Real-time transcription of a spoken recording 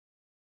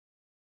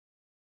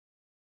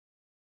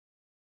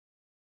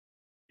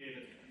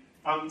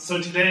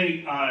So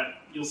today,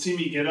 you'll see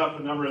me get up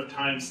a number of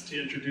times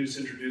to introduce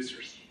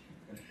introducers.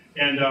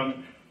 And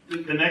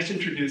the next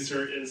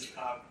introducer is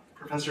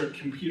Professor of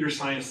Computer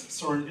Science,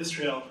 Sorin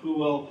Istrail, who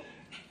will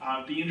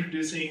be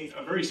introducing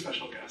a very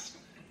special guest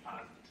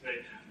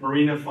today,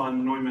 Marina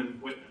von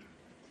Neumann-Whitman.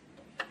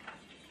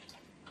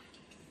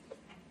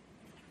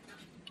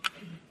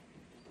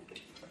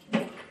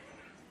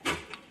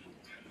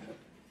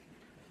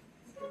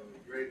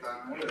 Great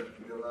honor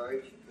and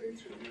delight to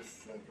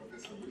introduce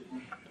Professor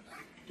Whitman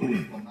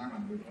von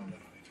Neumann-Whitman.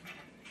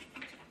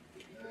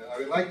 I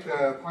would like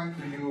to point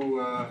to you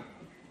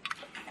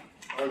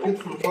our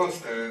beautiful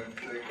poster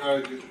and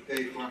encourage you to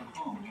take one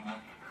home.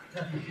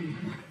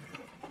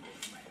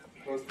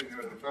 Post in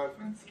your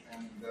departments.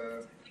 And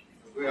as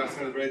we are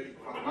celebrating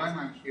von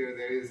Neumann here,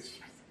 there is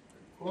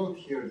a quote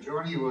here,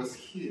 "Johnny was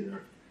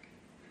here."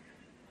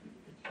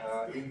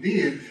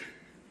 Indeed,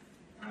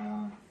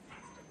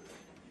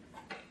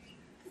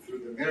 through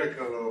the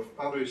miracle of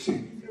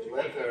publishing the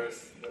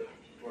letters that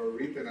were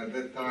written at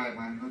that time,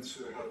 I'm not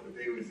sure how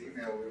today with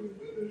email we will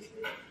do this,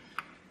 but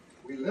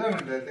we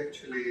learned that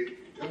actually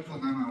John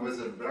von Neumann was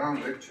at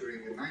Brown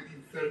lecturing in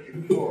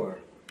 1934.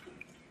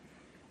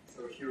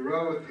 So he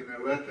wrote in a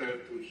letter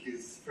to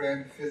his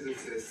friend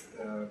physicist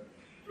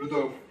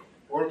Rudolf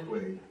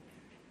Ortway,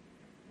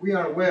 "We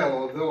are well,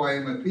 although I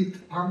am a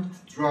bit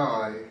pumped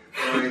dry,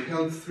 for I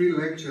held 3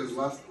 lectures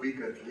last week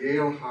at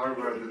Yale,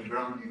 Harvard, and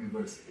Brown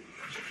University."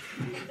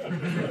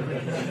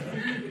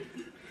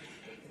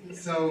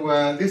 So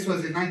this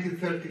was in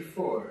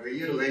 1934. A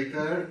year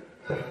later,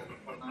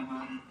 von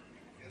Neumann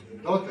and the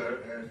daughter,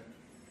 and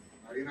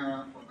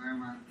Marina von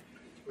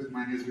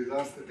Neumann-Whitman is with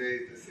us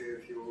today to say a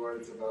few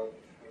words about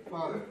her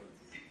father.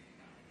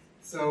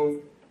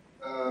 So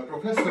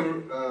Professor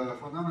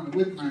von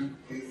Neumann-Whitman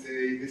is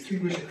a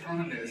distinguished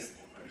economist,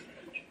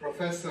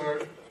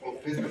 professor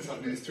of business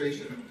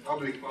administration and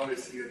public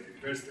policy at the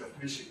University of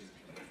Michigan.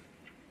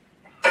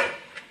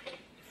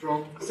 From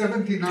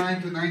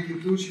 1979 to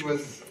 1992, she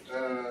was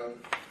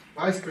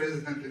vice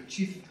president and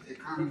chief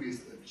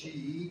economist at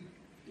GE.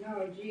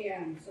 No,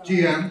 GM. Sorry.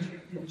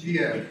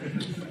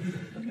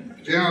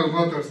 GM. General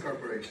Motors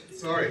Corporation.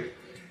 Sorry.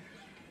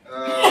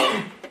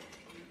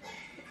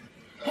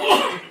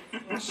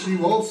 She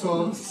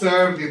also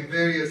served in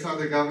various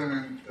other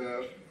government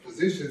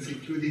positions,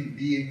 including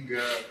being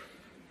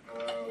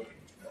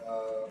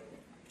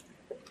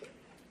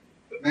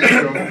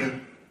member of the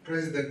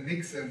President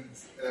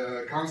Nixon's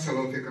Council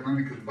of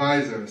Economic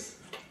Advisors,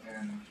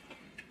 and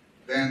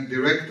then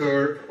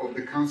director of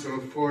the Council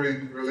of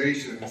Foreign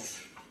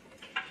Relations.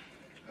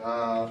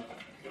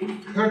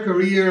 Her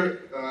career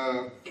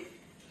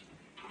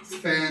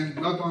spanned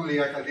not only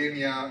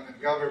academia and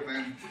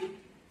government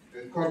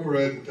and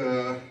corporate,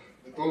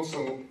 but also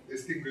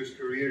distinguished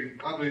career in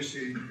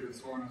publishing and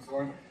so on and so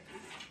on.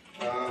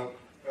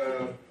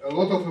 A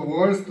lot of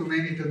awards, too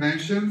many to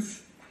mention.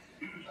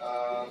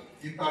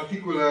 In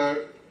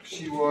particular,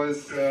 she was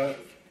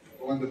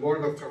on the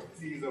board of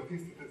trustees of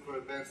Institute for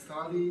Advanced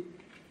Study,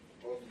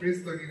 of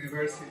Princeton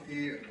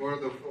University, and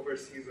board of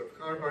overseas of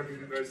Harvard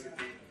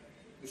University.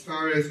 As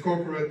far as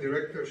corporate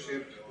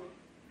directorship,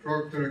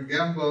 Procter &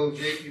 Gamble,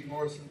 J.P.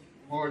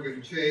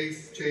 Morgan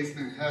Chase, Chase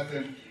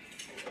Manhattan.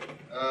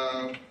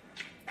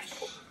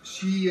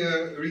 She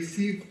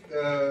received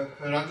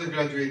her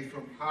undergraduate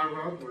from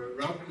Harvard, or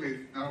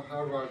Radcliffe, now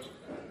Harvard,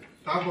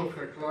 top of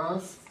her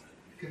class,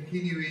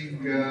 continuing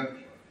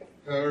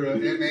her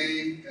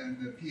MA and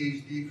a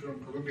PhD from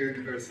Columbia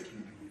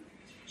University.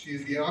 She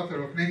is the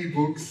author of many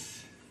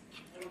books,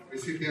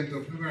 recipient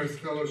of numerous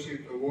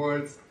fellowship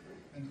awards,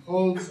 and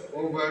holds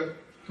over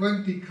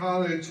 20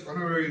 college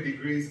honorary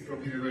degrees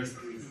from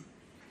universities.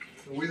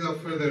 So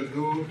without further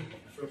ado,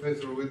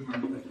 Professor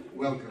Whitman,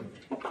 welcome.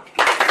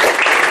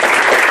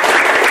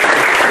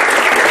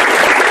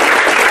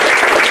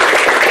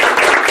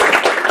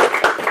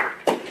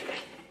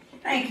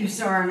 Thank you,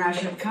 Sorin. I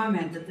should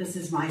comment that this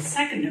is my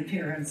second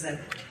appearance at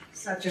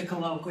such a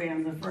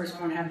colloquium, the first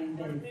one having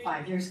been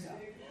 5 years ago.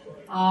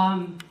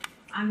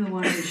 I'm the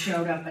one who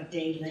showed up a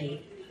day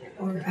late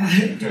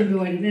due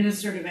to an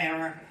administrative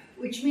error,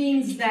 which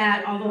means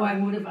that although I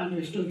would have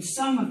understood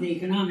some of the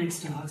economics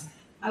talks,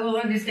 I will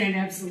understand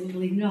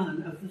absolutely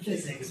none of the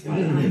physics, but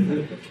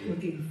I'm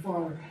looking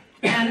forward.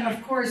 And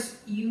of course,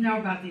 you know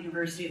about the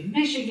University of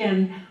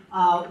Michigan.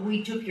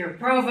 We took your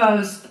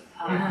provost,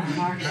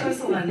 Mark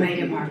Schlissel, and made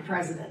him our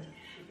president.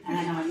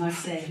 And I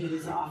must say he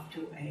was off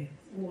to a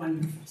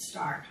wonderful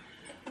start.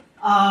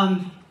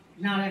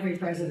 Not every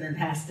president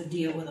has to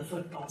deal with a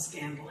football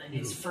scandal in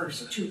his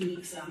first 2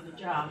 weeks on the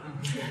job.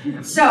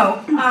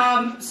 So,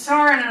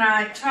 Sorin and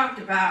I talked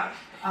about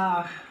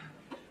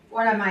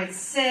what I might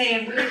say,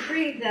 and we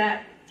agreed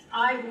that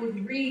I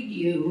would read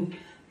you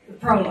the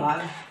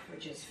prologue,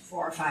 which is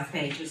 4 or 5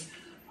 pages,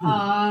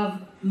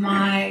 of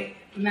my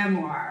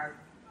memoir,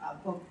 a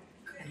book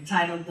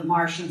entitled The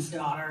Martian's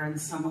Daughter, and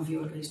some of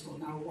you at least will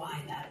know why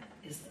that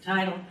is the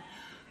title.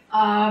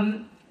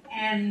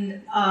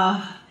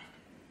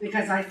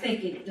 Because I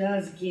think it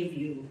does give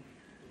you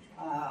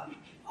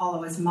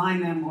although it's my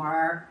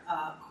memoir,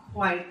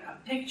 quite a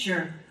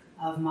picture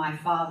of my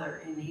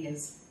father in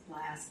his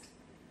last,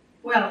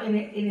 well, in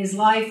his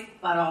life,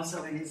 but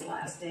also in his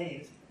last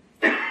days.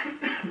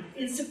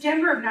 In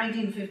September of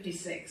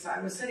 1956,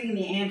 I was sitting in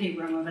the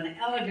anteroom of an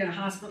elegant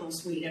hospital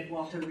suite at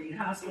Walter Reed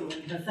Hospital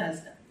in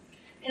Bethesda,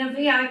 in a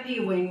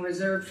VIP wing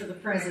reserved for the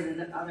president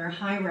and other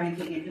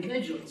high-ranking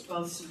individuals,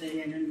 both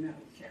civilian and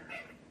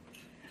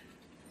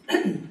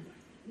military.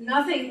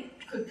 Nothing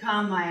could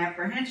calm my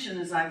apprehension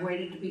as I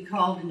waited to be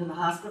called into the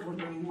hospital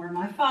room where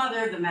my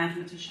father, the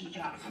mathematician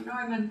Dr.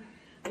 Neumann,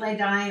 lay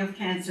dying of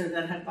cancer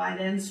that had by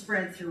then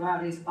spread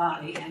throughout his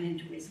body and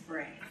into his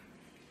brain.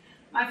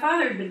 My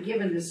father had been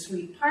given this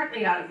suite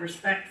partly out of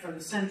respect for the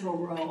central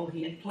role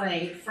he had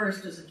played,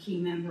 first as a key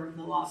member of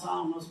the Los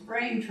Alamos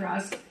Brain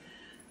Trust,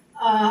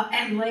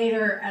 and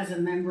later as a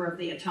member of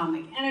the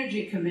Atomic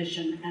Energy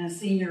Commission and a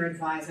senior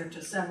advisor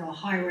to several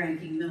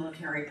high-ranking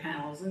military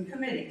panels and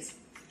committees,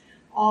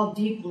 all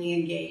deeply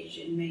engaged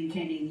in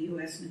maintaining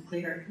U.S.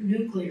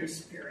 nuclear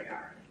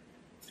superiority.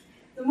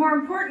 The more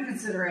important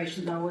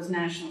consideration, though, was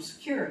national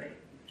security.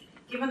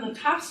 Given the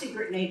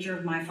top-secret nature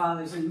of my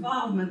father's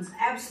involvements,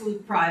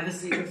 absolute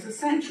privacy was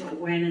essential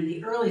when, in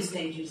the early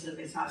stages of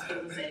his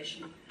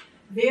hospitalization,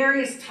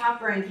 various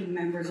top-ranking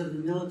members of the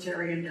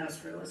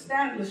military-industrial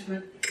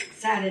establishment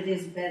sat at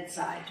his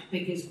bedside to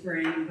pick his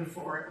brain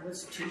before it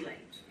was too late.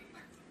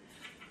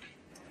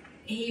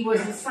 He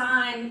was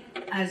assigned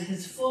as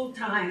his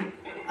full-time,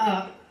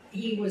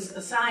 he was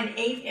assigned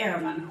 8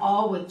 airmen,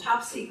 all with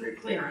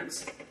top-secret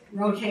clearance,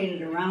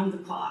 rotated around the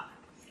clock.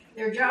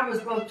 Their job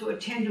was both to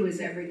attend to his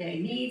everyday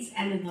needs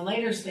and, in the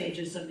later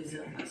stages of his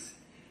illness,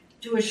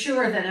 to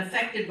assure that,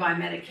 affected by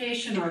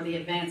medication or the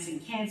advancing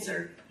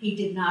cancer, he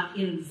did not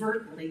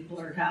inadvertently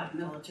blurt out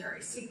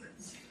military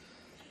secrets.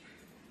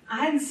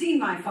 I hadn't seen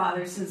my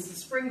father since the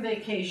spring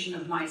vacation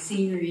of my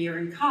senior year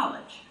in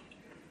college.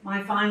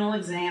 My final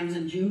exams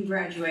and June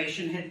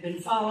graduation had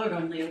been followed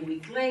only a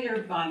week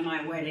later by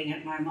my wedding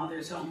at my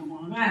mother's home in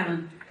Long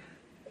Island,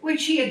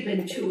 which he had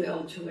been too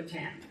ill to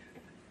attend.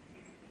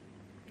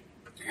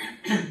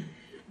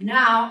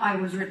 Now I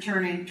was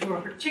returning to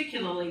a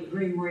particularly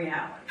grim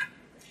reality.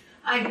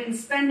 I'd been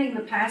spending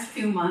the past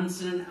few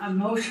months in an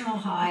emotional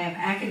high of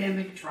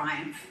academic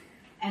triumph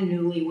and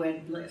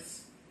newlywed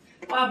bliss.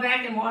 While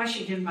back in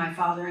Washington, my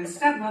father and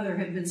stepmother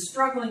had been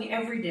struggling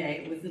every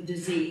day with the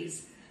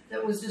disease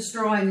that was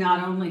destroying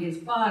not only his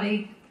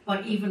body,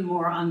 but even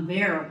more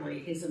unbearably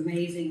his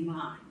amazing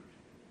mind.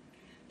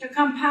 To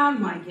compound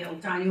my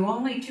guilt, I knew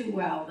only too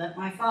well that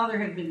my father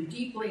had been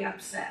deeply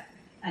upset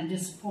and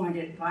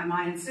disappointed by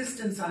my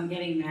insistence on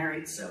getting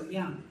married so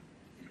young.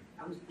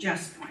 I was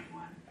just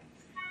 21.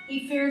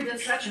 He feared that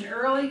such an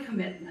early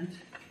commitment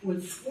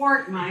would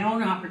thwart my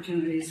own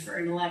opportunities for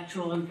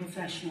intellectual and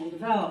professional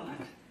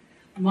development,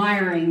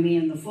 miring me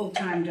in the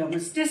full-time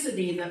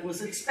domesticity that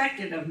was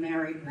expected of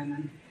married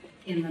women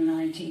in the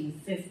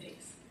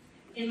 1950s.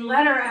 In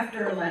letter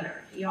after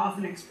letter, he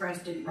often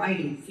expressed in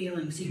writing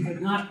feelings he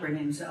could not bring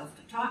himself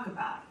to talk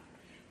about.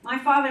 My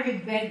father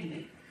had begged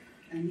me,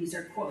 and these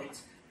are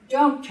quotes,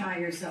 "Don't tie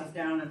yourself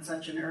down at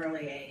such an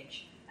early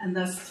age, and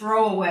thus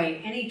throw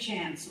away any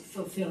chance of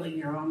fulfilling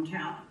your own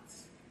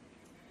talents."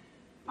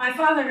 My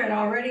father had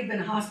already been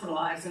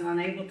hospitalized and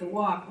unable to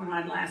walk when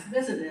I'd last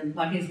visited him,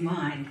 but his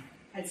mind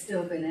had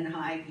still been in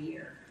high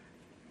gear.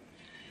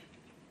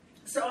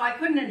 So I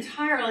couldn't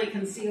entirely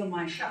conceal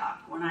my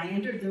shock when I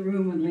entered the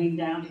room and leaned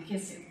down to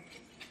kiss him.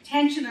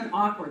 Tension and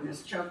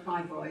awkwardness choked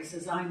my voice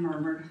as I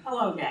murmured,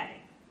 "Hello, Daddy."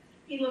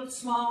 He looked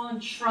small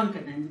and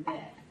shrunken in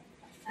bed,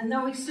 and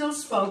though he still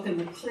spoke in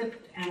the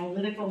clipped,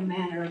 analytical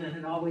manner that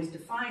had always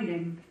defined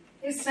him,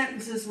 his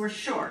sentences were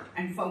short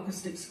and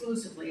focused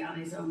exclusively on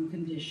his own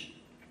condition.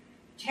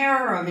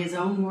 Terror of his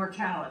own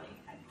mortality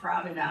had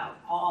crowded out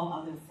all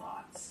other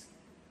thoughts.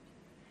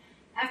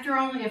 After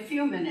only a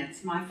few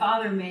minutes, my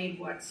father made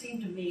what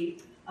seemed to me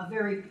a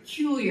very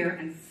peculiar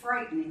and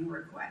frightening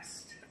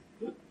request.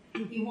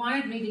 He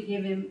wanted me to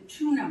give him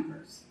 2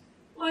 numbers,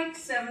 like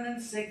 7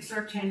 and 6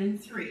 or 10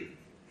 and 3,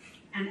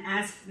 and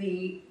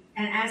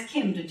ask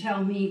him to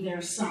tell me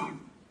their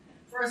sum.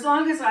 For as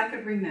long as I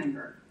could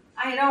remember,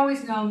 I had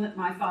always known that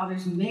my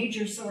father's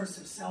major source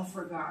of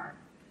self-regard,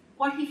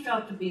 what he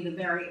felt to be the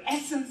very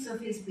essence of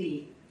his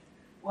being,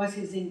 was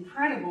his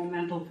incredible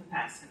mental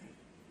capacity.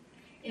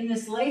 In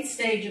this late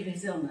stage of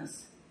his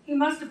illness, he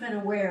must have been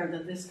aware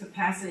that this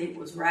capacity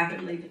was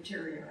rapidly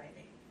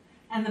deteriorating,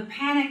 and the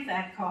panic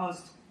that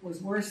caused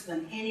was worse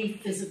than any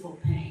physical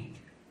pain.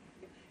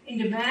 In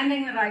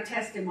demanding that I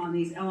test him on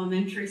these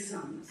elementary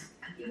sums,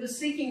 he was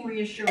seeking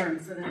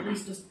reassurance that at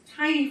least a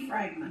tiny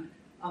fragment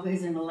of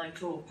his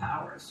intellectual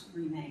powers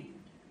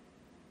remained.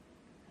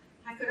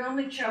 I could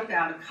only choke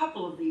out a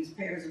couple of these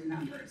pairs of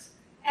numbers,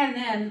 and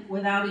then,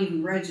 without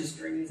even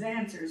registering his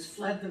answers,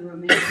 fled the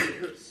room in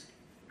tears.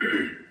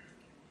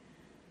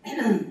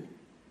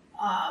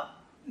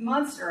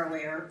 Months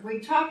earlier, we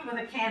talked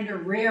with a candor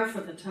rare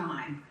for the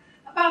time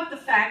about the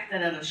fact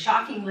that at a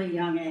shockingly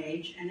young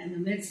age and in the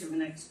midst of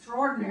an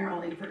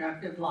extraordinarily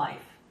productive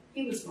life,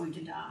 he was going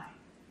to die.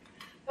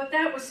 But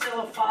that was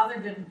still a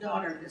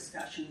father-daughter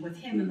discussion, with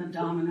him in the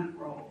dominant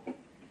role.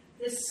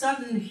 This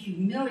sudden,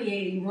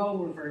 humiliating role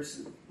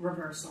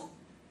reversal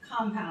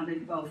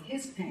compounded both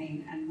his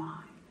pain and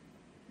mine.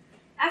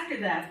 After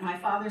that, my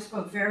father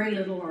spoke very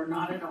little or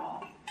not at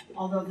all,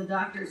 although the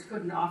doctors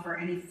couldn't offer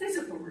any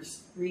physical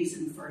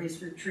reason for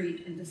his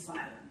retreat into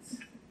silence.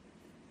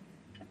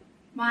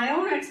 My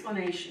own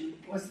explanation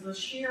was the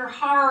sheer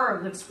horror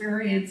of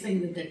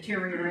experiencing the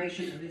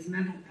deterioration of his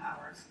mental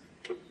powers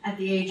at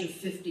the age of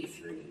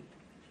 53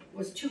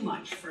 was too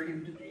much for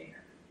him to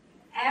bear.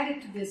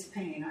 Added to this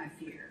pain, I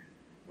fear,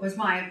 was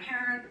my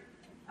apparent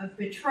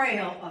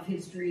betrayal of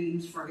his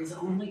dreams for his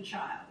only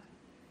child,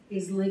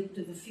 his link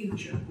to the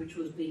future which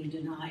was being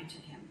denied to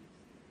him.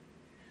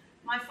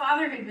 My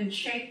father had been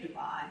shaped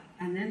by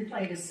and then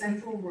played a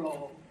central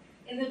role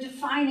in the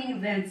defining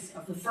events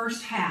of the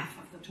first half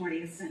of the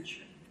 20th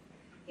century.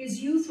 His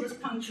youth was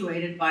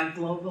punctuated by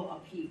global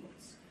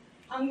upheavals.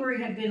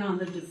 Hungary had been on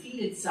the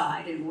defeated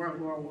side in World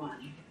War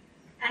I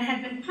and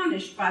had been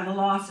punished by the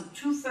loss of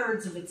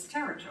 2/3 of its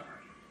territory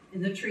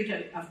in the Treaty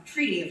of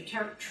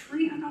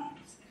Trianon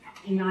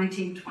in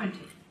 1920.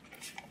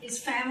 His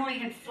family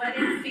had fled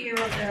in fear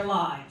of their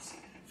lives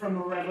from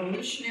a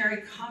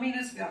revolutionary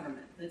communist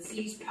government that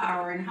seized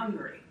power in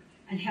Hungary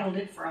and held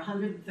it for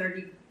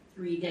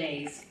 133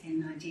 days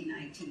in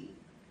 1919.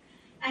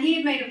 And he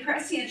had made a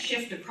prescient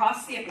shift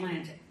across the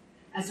Atlantic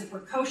as a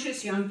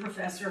precocious young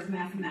professor of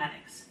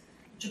mathematics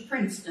to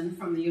Princeton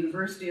from the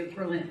University of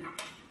Berlin,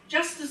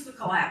 just as the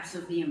collapse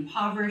of the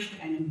impoverished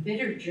and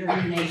embittered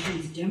German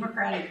nation's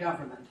democratic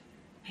government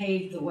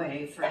paved the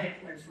way for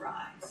Hitler's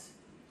rise.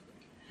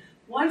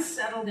 Once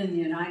settled in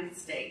the United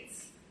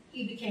States,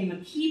 he became a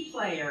key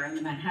player in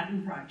the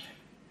Manhattan Project,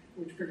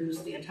 which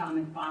produced the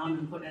atomic bomb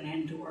and put an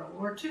end to World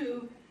War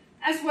II,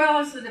 as well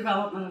as the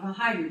development of a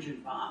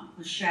hydrogen bomb,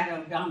 whose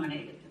shadow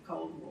dominated the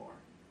Cold War.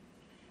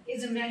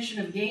 His invention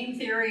of game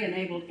theory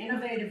enabled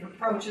innovative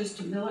approaches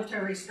to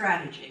military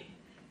strategy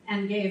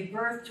and gave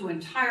birth to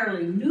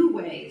entirely new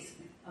ways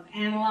of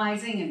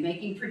analyzing and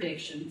making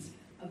predictions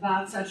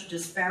about such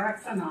disparate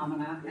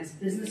phenomena as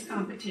business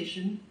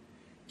competition,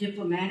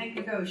 diplomatic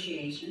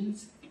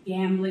negotiations,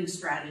 gambling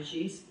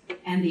strategies,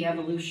 and the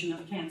evolution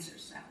of cancer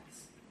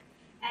cells.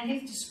 And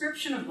his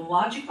description of the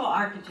logical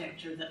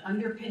architecture that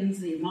underpins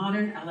the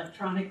modern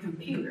electronic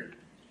computer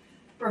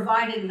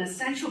provided an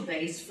essential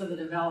base for the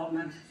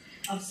development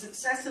of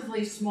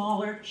successively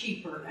smaller,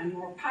 cheaper, and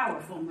more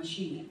powerful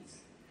machines,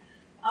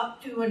 up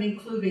to and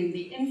including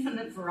the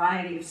infinite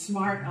variety of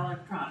smart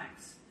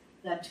electronics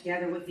that,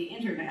 together with the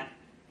internet,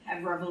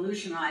 have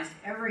revolutionized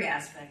every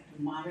aspect of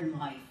modern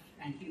life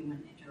and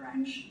human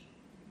interaction.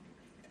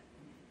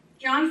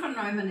 John von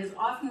Neumann is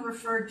often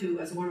referred to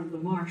as one of the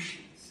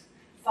Martians,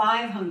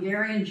 5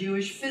 Hungarian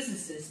Jewish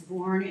physicists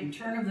born in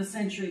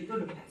turn-of-the-century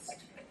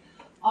Budapest,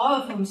 all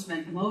of whom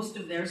spent most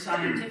of their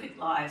scientific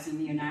lives in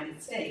the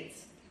United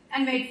States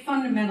and made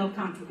fundamental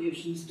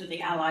contributions to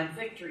the Allied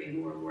victory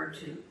in World War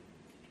II.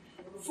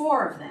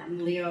 4 of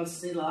them, Leo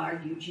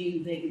Szilard,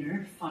 Eugene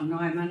Wigner, von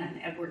Neumann, and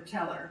Edward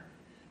Teller,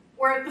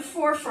 were at the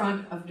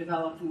forefront of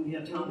developing the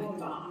atomic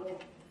bomb.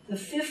 The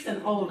 5th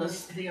and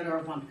oldest, Theodor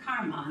von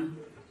Karman,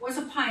 was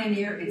a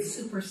pioneer in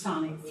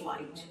supersonic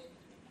flight.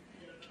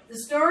 The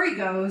story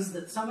goes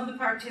that some of the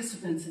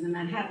participants in the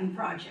Manhattan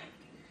Project,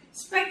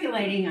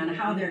 speculating on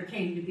how there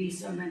came to be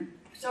so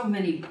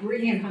many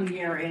brilliant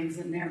Hungarians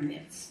in their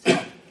midst,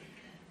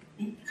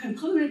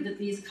 concluded that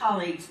these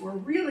colleagues were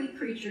really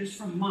creatures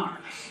from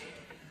Mars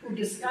who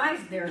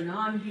disguised their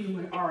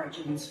non-human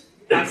origins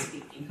by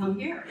speaking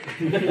Hungarian.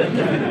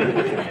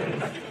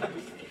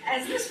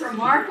 As this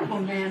remarkable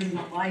man's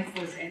life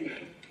was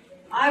ending,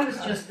 I was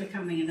just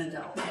becoming an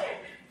adult,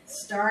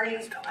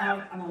 starting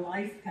out on a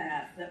life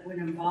path that would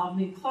involve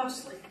me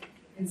closely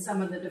in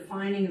some of the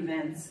defining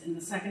events in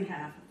the second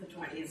half of the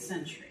 20th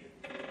century.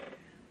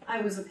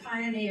 I was a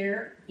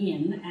pioneer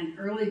in and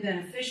early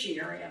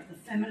beneficiary of the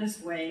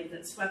feminist wave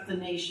that swept the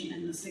nation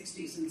in the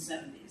 60s and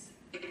 70s,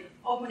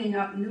 opening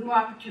up new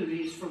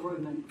opportunities for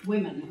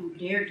women who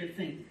dared to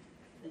think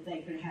that they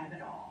could have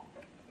it all.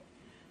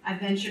 I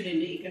ventured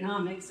into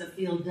economics, a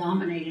field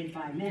dominated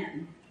by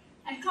men,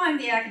 and climbed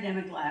the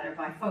academic ladder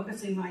by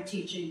focusing my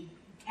teaching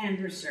and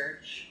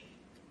research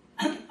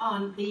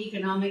on the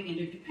economic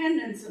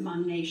interdependence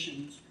among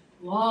nations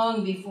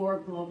long before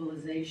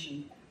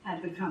globalization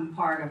had become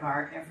part of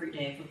our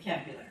everyday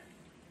vocabulary.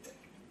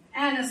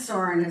 And as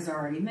Sorin has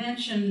already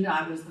mentioned,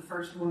 I was the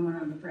first woman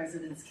on the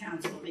President's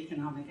Council of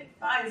Economic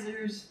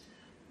Advisors.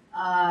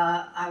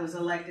 I was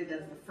elected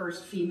as the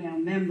first female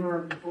member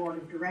of the board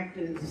of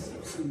directors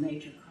of some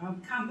major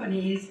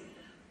companies.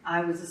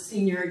 I was a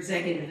senior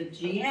executive at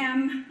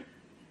GM,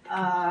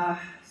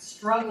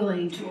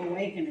 struggling to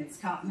awaken its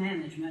top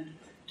management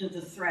to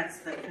the threats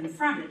that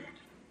confronted it.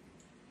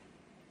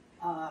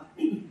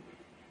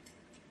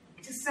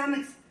 To some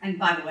extent, and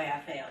by the way,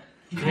 I failed.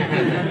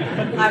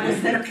 I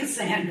was their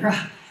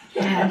Cassandra,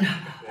 and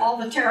all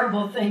the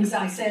terrible things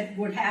I said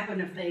would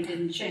happen if they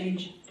didn't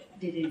change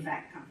did in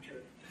fact come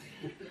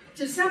true.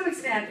 To some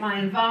extent, my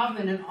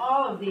involvement in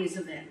all of these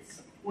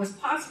events was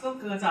possible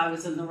because I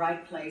was in the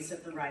right place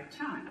at the right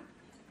time.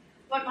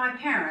 But my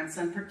parents,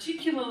 and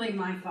particularly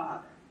my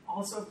father,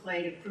 also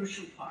played a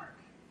crucial part.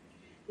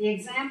 The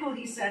example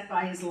he set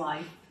by his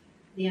life,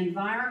 the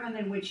environment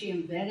in which he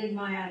embedded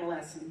my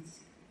adolescence,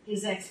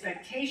 his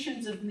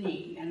expectations of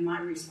me and my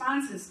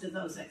responses to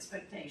those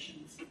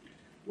expectations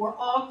were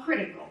all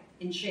critical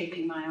in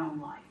shaping my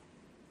own life.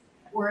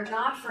 Were it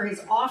not for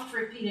his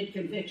oft-repeated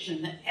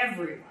conviction that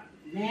everyone,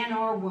 man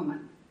or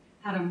woman,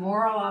 had a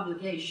moral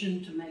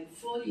obligation to make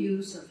full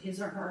use of his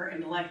or her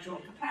intellectual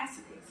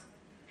capacities,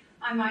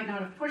 I might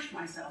not have pushed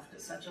myself to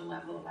such a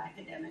level of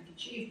academic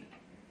achievement,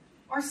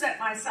 or set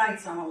my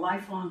sights on a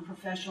lifelong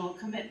professional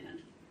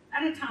commitment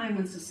at a time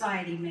when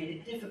society made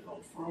it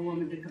difficult for a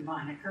woman to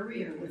combine a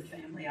career with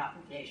family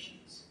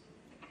obligations.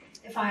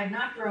 If I had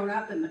not grown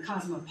up in the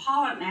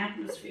cosmopolitan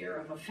atmosphere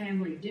of a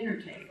family dinner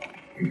table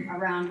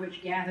around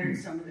which gathered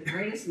some of the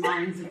greatest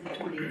minds of the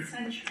 20th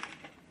century,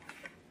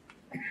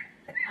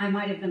 I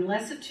might have been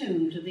less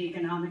attuned to the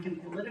economic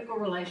and political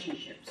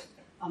relationships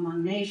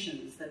among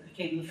nations that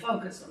became the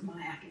focus of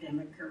my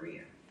academic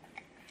career.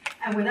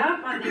 And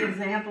without the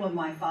example of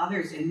my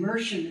father's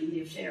immersion in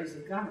the affairs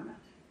of government,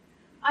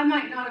 I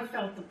might not have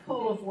felt the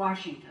pull of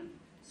Washington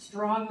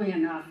strongly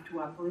enough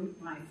to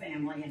uproot my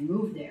family and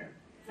move there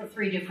for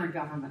 3 different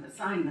government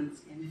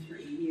assignments in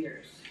 3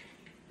 years.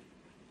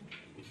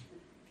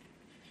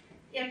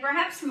 Yet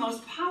perhaps the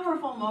most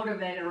powerful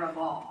motivator of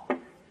all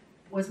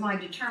was my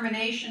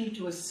determination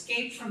to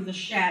escape from the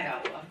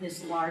shadow of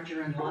this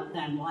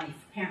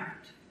larger-than-life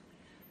parent.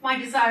 My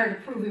desire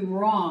to prove him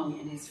wrong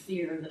in his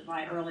fear that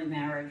my early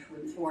marriage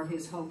would thwart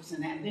his hopes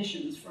and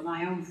ambitions for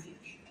my own future.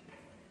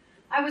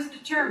 I was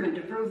determined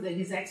to prove that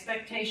his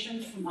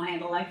expectations for my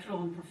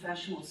intellectual and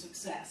professional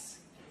success,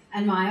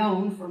 and my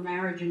own for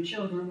marriage and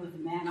children with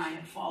the man I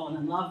had fallen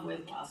in love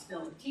with while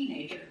still a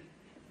teenager,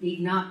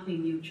 need not be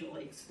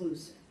mutually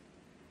exclusive.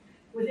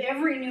 With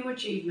every new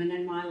achievement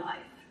in my life,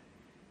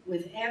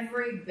 with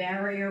every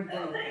barrier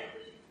broken,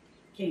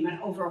 came an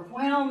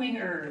overwhelming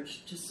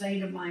urge to say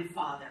to my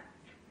father,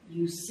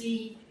 "You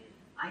see,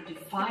 I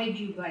defied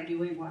you by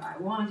doing what I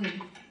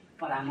wanted,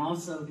 but I'm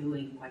also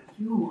doing what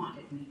you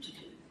wanted me to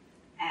do,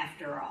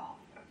 after all."